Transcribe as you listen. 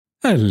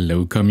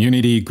Hello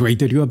community, great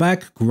that you are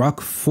back. Grok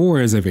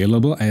 4 is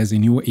available as a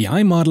new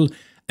AI model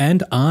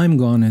and I'm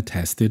gonna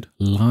test it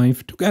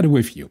live together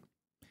with you.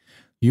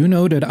 You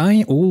know that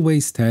I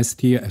always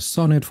test here a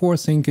Sonnet 4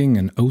 thinking,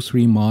 an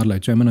O3 model, a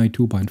Gemini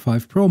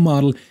 2.5 Pro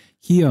model.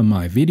 Here are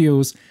my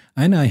videos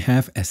and I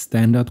have a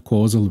standard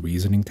causal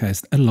reasoning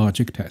test, a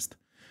logic test.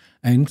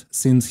 And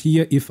since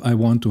here, if I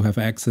want to have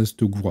access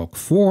to Grok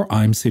 4,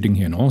 I'm sitting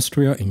here in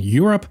Austria, in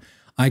Europe,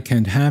 I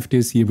can't have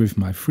this here with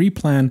my free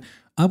plan.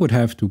 I would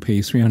have to pay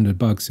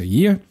 $300 a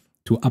year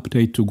to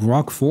update to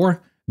Grok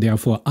 4.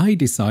 Therefore, I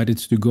decided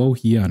to go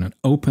here on an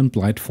open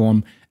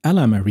platform,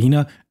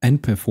 LMarena,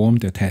 and perform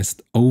the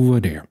test over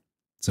there.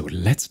 So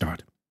let's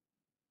start.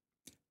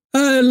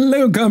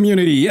 Hello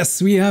community,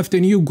 yes, we have the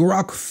new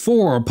Grok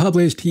 4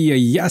 published here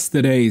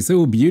yesterday.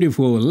 So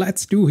beautiful.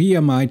 Let's do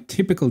here my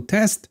typical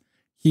test.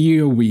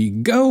 Here we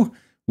go.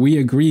 We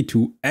agree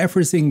to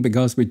everything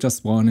because we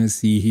just want to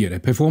see here the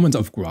performance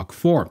of Grok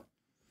 4.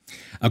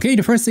 Okay,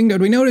 the first thing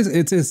that we notice,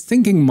 it's a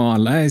thinking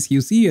model. As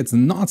you see, it's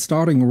not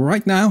starting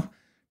right now,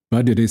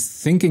 but it is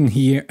thinking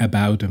here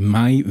about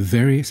my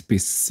very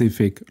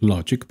specific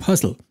logic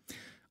puzzle.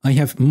 I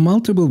have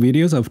multiple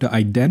videos of the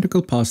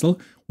identical puzzle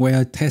where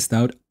I test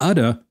out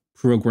other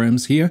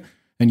programs here,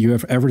 and you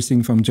have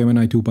everything from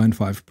Gemini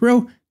 2.5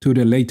 Pro to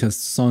the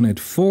latest Sonnet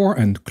 4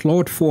 and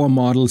Claude 4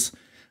 models,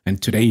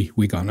 and today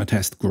we're gonna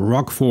test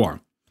Grok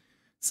 4.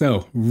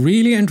 So,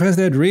 really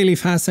interested, really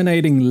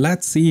fascinating.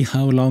 Let's see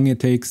how long it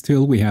takes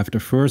till we have the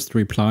first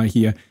reply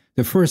here,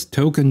 the first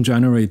token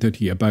generated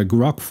here by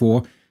Grok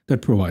 4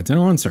 that provides an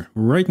answer.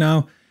 Right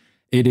now,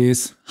 it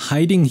is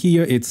hiding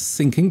here its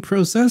thinking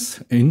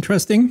process.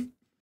 Interesting.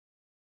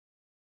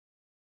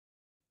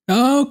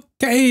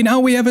 Okay, now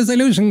we have a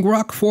solution,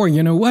 Grok 4.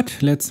 You know what?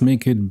 Let's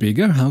make it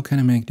bigger. How can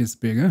I make this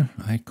bigger?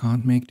 I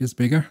can't make this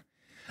bigger.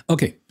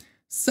 Okay.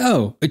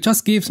 So, it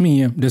just gives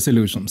me the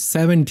solution,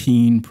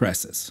 17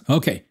 presses.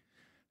 Okay,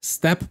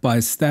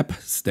 step-by-step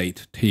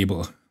state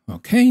table.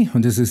 Okay,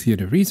 and this is here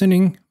the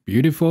reasoning,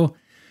 beautiful.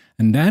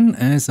 And then,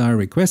 as I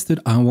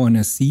requested, I want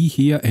to see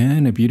here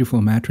in a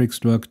beautiful matrix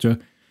structure,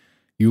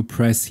 you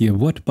press here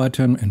what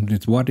button and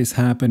it's what is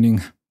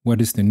happening, what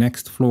is the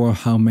next floor,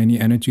 how many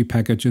energy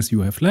packages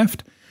you have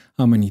left,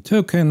 how many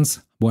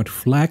tokens, what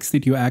flags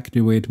did you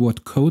activate,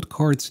 what code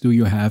cards do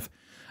you have,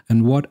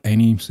 and what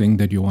anything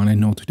that you want to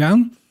note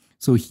down.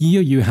 So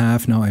here you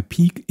have now a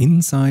peek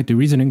inside the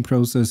reasoning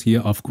process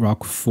here of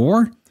Grok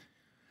 4.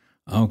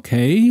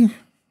 Okay,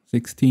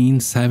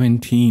 16,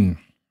 17.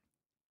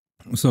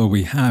 So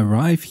we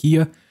arrive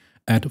here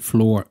at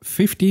floor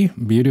 50.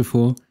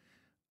 Beautiful.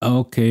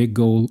 Okay,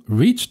 goal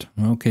reached.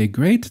 Okay,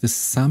 great. The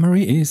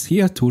summary is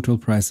here. Total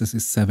presses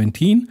is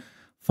 17.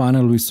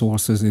 Final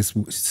resources is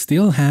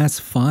still has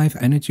 5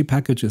 energy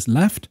packages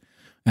left.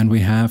 And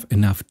we have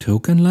enough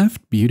token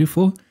left.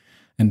 Beautiful.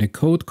 And the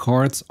code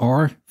cards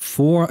are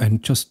 4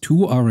 and just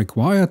 2 are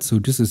required. So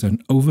this is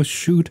an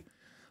overshoot,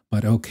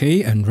 but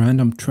okay. And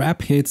random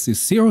trap hits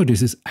is 0.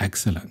 This is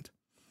excellent.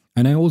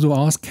 And I also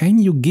ask, can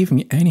you give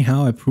me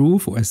anyhow a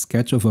proof or a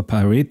sketch of a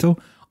Pareto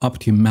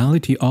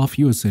optimality of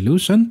your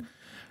solution?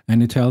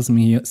 And it tells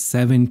me here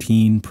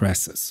 17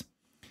 presses.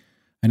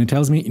 And it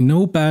tells me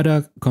no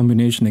better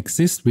combination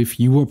exists with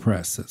fewer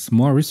presses,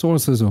 more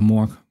resources or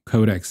more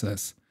code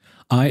access.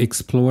 I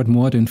explored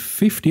more than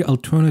 50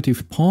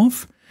 alternative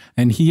paths.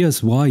 And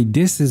here's why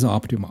this is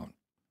optimal.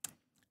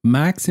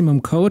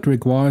 Maximum code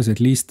requires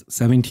at least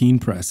 17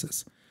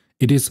 presses.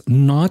 It is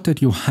not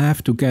that you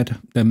have to get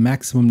the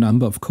maximum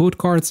number of code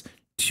cards.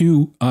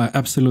 2 are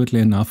absolutely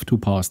enough to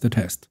pass the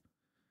test.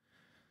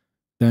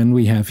 Then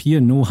we have here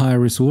no higher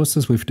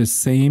resources with the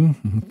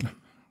same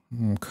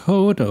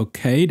code.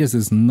 Okay, this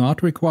is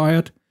not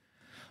required.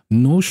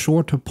 No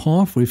shorter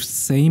path with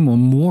same or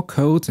more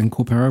codes and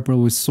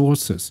comparable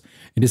resources.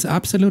 It is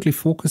absolutely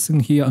focusing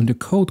here on the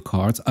code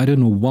cards. I don't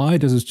know why,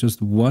 this is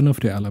just one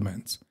of the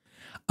elements.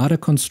 Other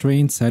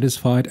constraints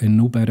satisfied and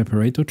no better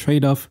Pareto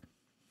trade-off.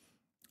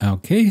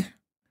 Okay.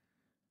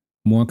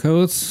 More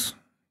codes.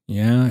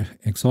 Yeah,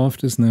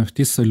 exhaustive.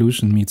 This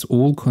solution meets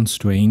all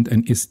constraints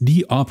and is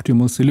the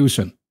optimal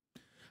solution.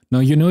 Now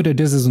you know that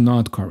this is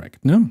not correct,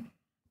 no?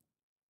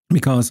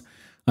 Because,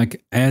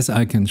 like as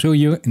I can show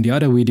you in the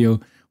other video,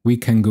 we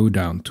can go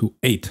down to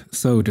 8.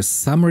 So the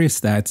summary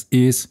stats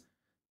is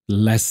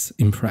less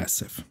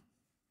impressive.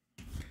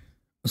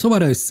 So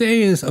what I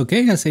say is,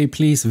 okay, I say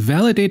please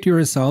validate your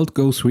result,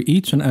 go through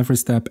each and every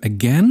step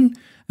again,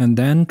 and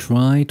then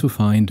try to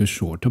find a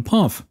shorter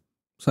path.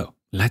 So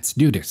let's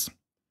do this.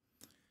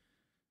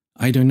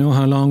 I don't know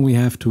how long we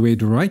have to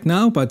wait right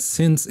now, but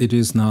since it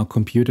is now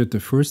computed the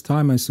first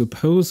time, I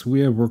suppose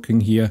we are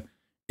working here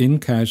in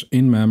cache,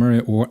 in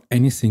memory, or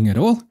anything at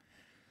all.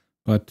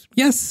 But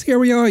yes, here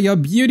we are, you're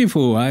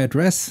beautiful. I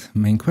address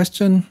main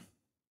question.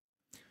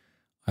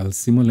 I'll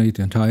simulate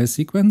the entire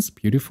sequence,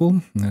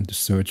 beautiful, and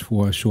search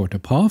for a shorter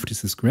path,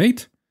 this is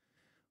great.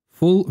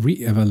 Full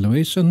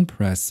re-evaluation,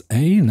 press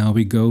A. Now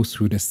we go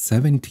through the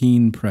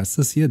 17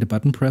 presses here, the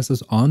button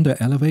presses on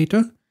the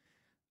elevator.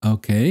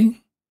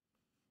 Okay.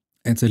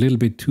 It's a little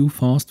bit too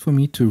fast for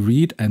me to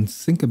read and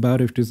think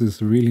about if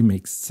this really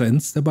makes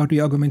sense about the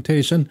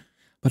argumentation,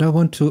 but I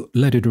want to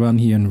let it run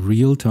here in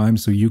real time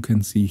so you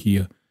can see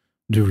here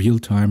the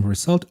real-time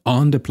result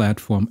on the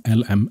platform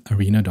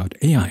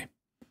LMarena.ai.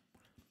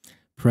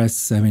 Press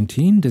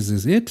 17, this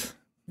is it,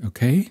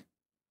 okay.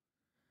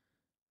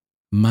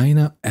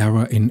 Minor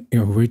error in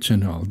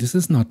original, this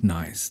is not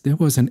nice, there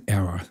was an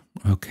error,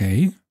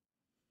 okay.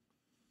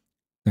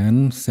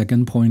 Then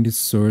second point is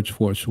search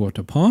for a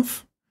shorter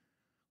path.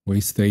 We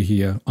stay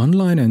here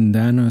online and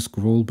then I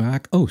scroll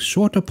back. Oh,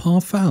 shorter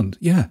path found.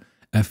 Yeah,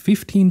 a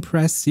 15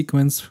 press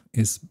sequence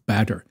is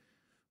better.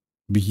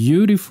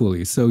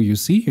 Beautifully. So you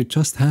see, you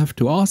just have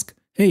to ask,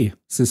 hey,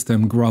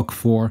 system Grok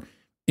 4,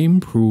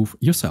 improve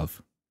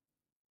yourself.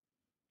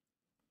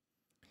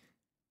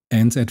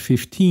 Ends at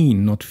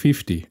 15, not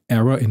 50.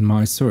 Error in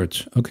my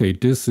search. Okay,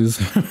 this is...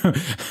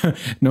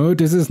 no,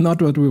 this is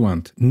not what we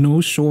want.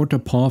 No shorter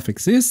path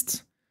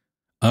exists.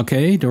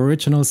 Okay, the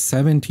original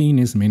 17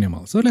 is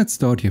minimal. So let's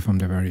start here from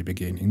the very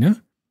beginning. Yeah?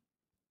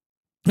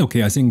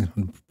 Okay, I think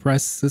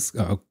press this.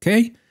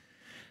 Okay.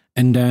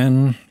 And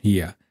then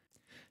here.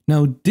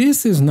 Now,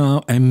 this is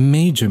now a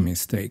major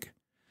mistake.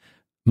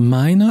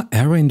 Minor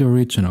error in the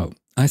original.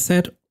 I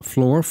said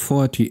floor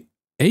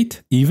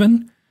 48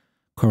 even.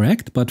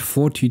 Correct, but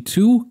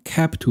 42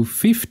 cap to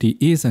 50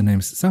 is an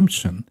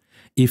assumption.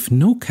 If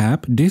no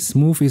cap, this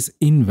move is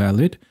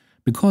invalid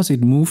because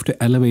it moved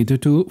the elevator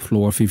to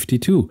floor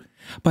 52.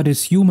 But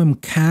assume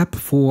cap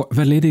for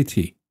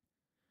validity.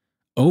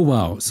 Oh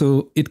wow,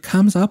 so it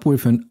comes up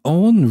with an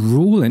own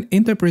rule and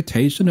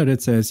interpretation that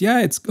it says, yeah,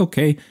 it's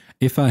okay.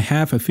 If I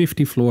have a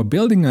 50 floor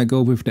building, I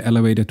go with the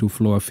elevator to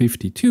floor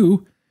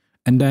 52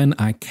 and then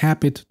I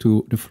cap it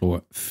to the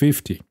floor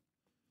 50.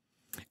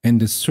 And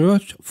the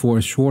search for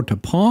a shorter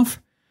path,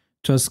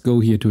 just go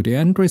here to the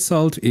end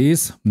result,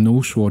 is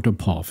no shorter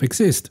path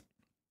exists.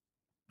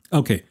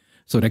 Okay,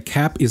 so the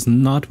cap is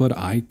not what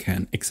I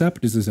can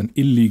accept. This is an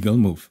illegal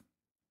move.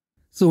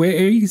 So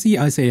very easy,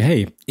 I say,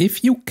 hey,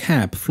 if you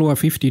cap floor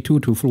 52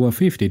 to floor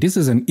 50, this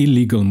is an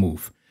illegal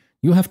move.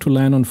 You have to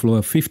land on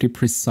floor 50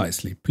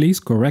 precisely. Please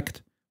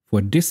correct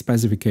for this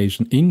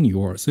specification in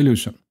your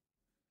solution.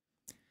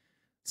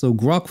 So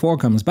Grok 4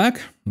 comes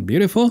back.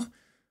 Beautiful.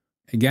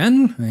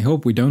 Again, I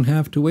hope we don't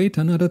have to wait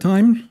another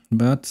time,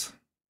 but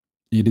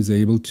it is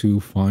able to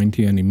find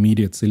here an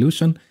immediate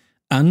solution.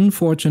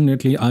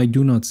 Unfortunately, I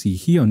do not see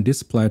here on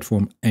this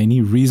platform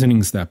any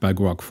reasoning step by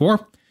Grok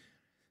 4.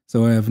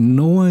 So I have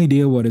no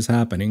idea what is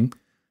happening,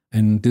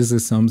 and this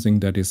is something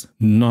that is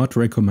not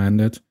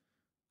recommended.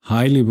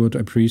 Highly would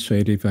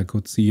appreciate if I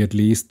could see at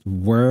least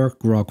where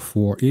Grok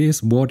 4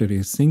 is, what it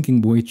is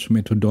thinking, which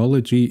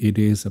methodology it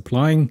is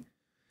applying.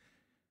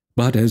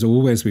 But as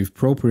always with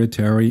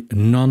proprietary,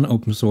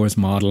 non-open source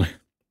model,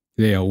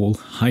 they are all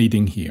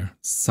hiding here,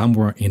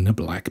 somewhere in a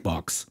black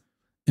box,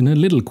 in a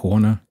little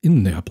corner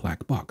in their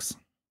black box.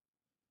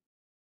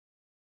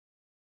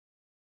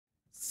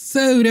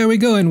 So there we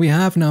go, and we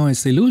have now a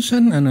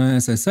solution, and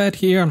as I said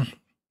here,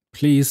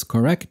 please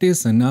correct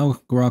this, and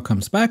now Grok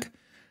comes back.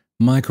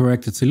 My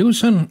corrected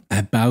solution,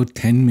 about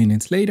 10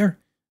 minutes later.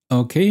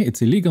 Okay,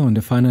 it's illegal, and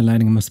the final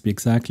landing must be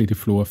exactly the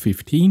floor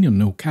 15, and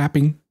no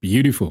capping.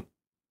 Beautiful.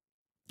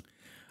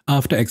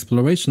 After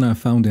exploration, I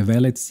found a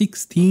valid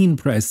 16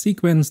 press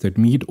sequence that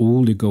meet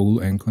all the goal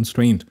and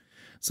constraint.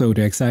 So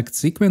the exact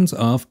sequence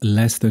of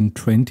less than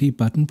 20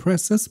 button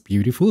presses.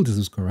 Beautiful, this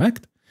is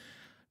correct.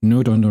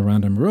 Note on the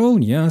random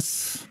roll,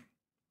 yes.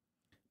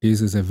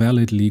 This is a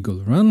valid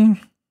legal run.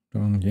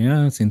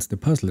 Yeah, since the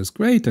puzzle is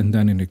great, and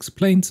then it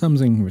explains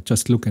something, we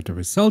just look at the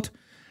result.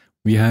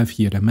 We have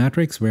here the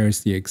matrix, where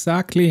is the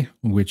exactly,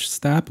 which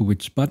step,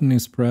 which button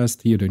is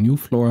pressed, here the new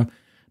floor,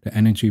 the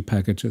energy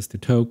packages, the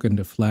token,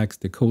 the flags,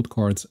 the code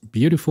cards.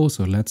 Beautiful,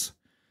 so let's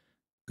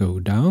go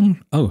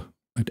down. Oh,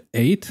 at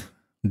 8,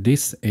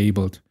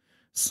 disabled.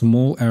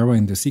 Small error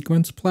in the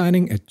sequence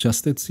planning,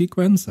 adjusted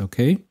sequence,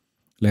 okay.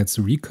 Let's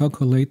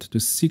recalculate the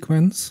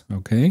sequence,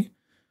 okay.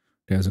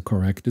 There's a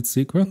corrected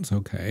sequence,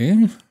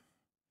 okay.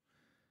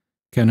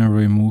 Can I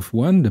remove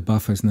one? The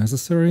buffer is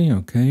necessary,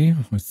 okay.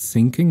 With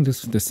syncing,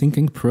 the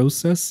syncing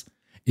process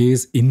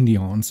is in the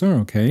answer,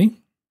 okay.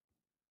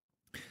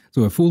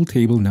 So a full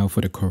table now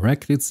for the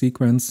corrected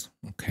sequence.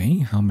 Okay,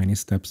 how many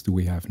steps do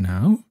we have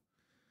now?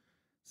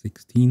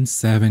 16,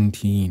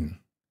 17.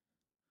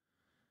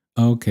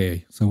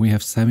 Okay, so we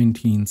have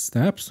 17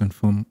 steps, and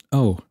from,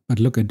 oh, but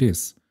look at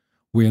this.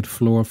 We had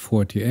floor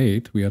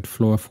 48, we had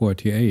floor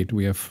 48,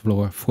 we have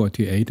floor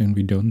 48, and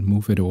we don't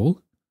move at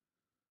all.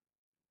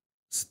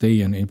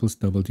 Stay enables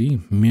double D.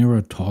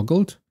 Mirror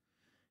toggled.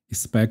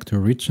 Is back to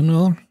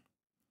original.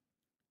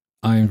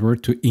 I were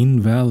to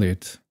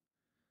invalid.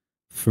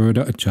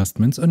 Further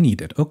adjustments are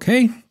needed.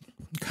 Okay,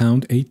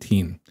 count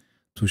 18.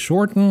 To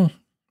shorten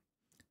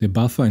the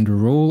buffer and the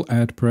roll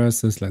add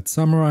presses, let's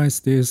summarize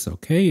this.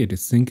 Okay, it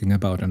is thinking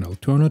about an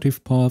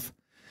alternative path.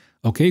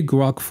 Okay,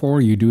 Grok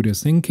 4, you do the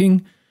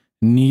thinking.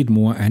 Need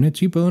more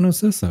energy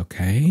bonuses.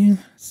 Okay,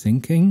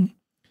 thinking.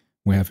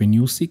 We have a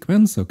new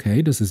sequence.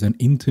 Okay, this is an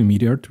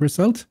intermediate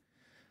result.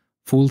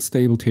 Full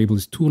stable table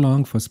is too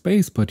long for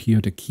space, but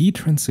here the key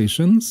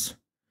transitions.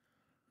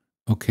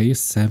 Okay,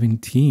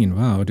 17.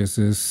 Wow, this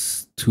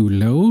is too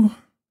low.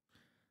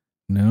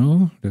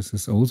 No, this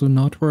is also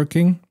not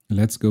working.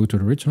 Let's go to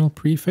the original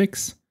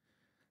prefix.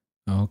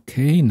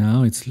 Okay,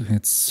 now it's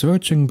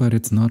searching, but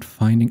it's not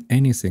finding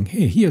anything.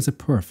 Hey, here's a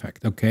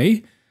perfect.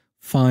 Okay,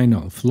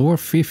 final, floor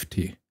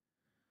 50.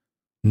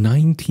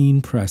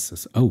 19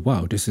 presses. Oh,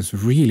 wow, this is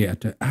really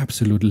at the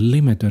absolute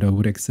limit that I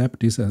would accept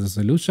this as a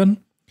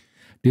solution.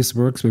 This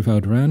works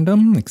without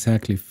random,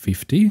 exactly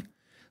 50.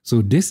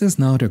 So this is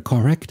now the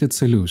corrected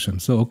solution.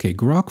 So, okay,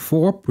 Grok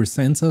 4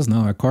 presents us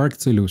now a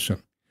correct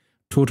solution.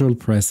 Total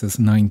presses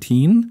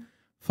 19,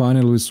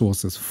 final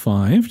resources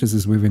 5, this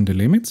is within the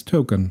limits,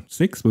 token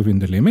 6 within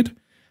the limit,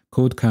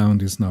 code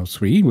count is now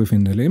 3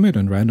 within the limit,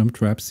 and random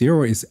trap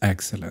 0 is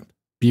excellent.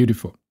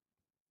 Beautiful.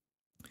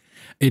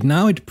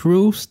 It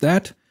proves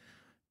that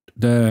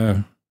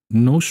the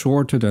no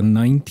shorter than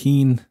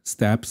 19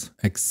 steps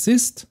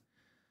exist,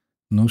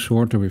 no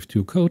shorter with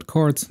 2 code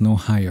cards, no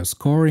higher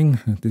scoring.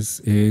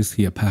 This is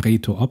here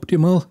Pareto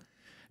optimal.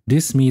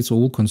 This meets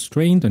all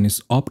constraint and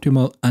is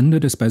optimal under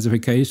the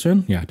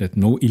specification, that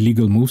no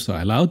illegal moves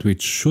are allowed,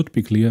 which should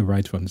be clear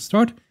right from the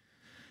start.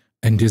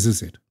 And this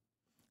is it.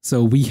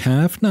 So we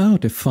have now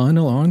the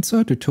final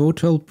answer. The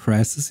total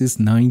presses is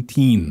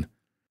 19.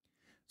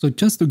 So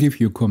just to give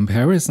you a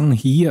comparison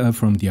here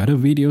from the other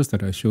videos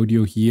that I showed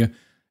you here,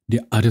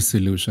 the other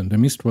solution, the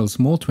Mistral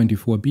Small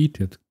 24B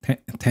did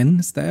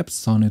 10 steps,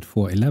 Sonnet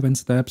 4 11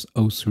 steps,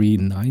 O3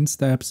 9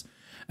 steps,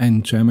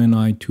 and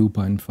Gemini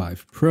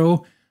 2.5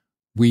 Pro.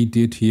 We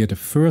did here the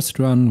first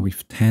run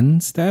with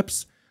 10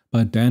 steps,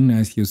 but then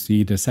as you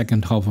see, the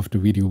second half of the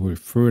video will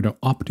further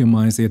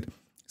optimize it.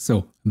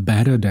 So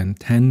better than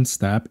 10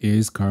 step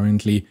is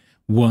currently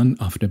one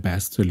of the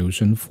best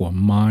solutions for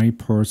my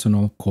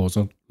personal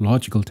causal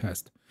logical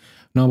test.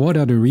 Now, what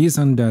are the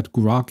reasons that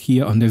Grok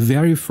here on the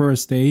very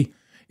first day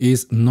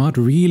is not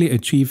really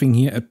achieving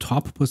here a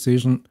top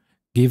position,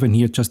 given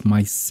here just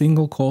my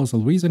single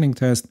causal reasoning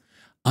test?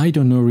 I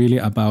don't know really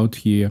about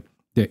here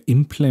the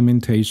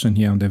implementation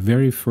here on the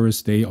very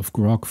first day of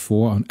Grok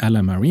 4 on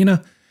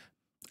LMarena.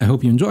 I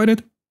hope you enjoyed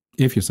it.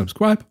 If you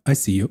subscribe, I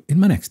see you in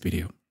my next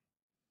video.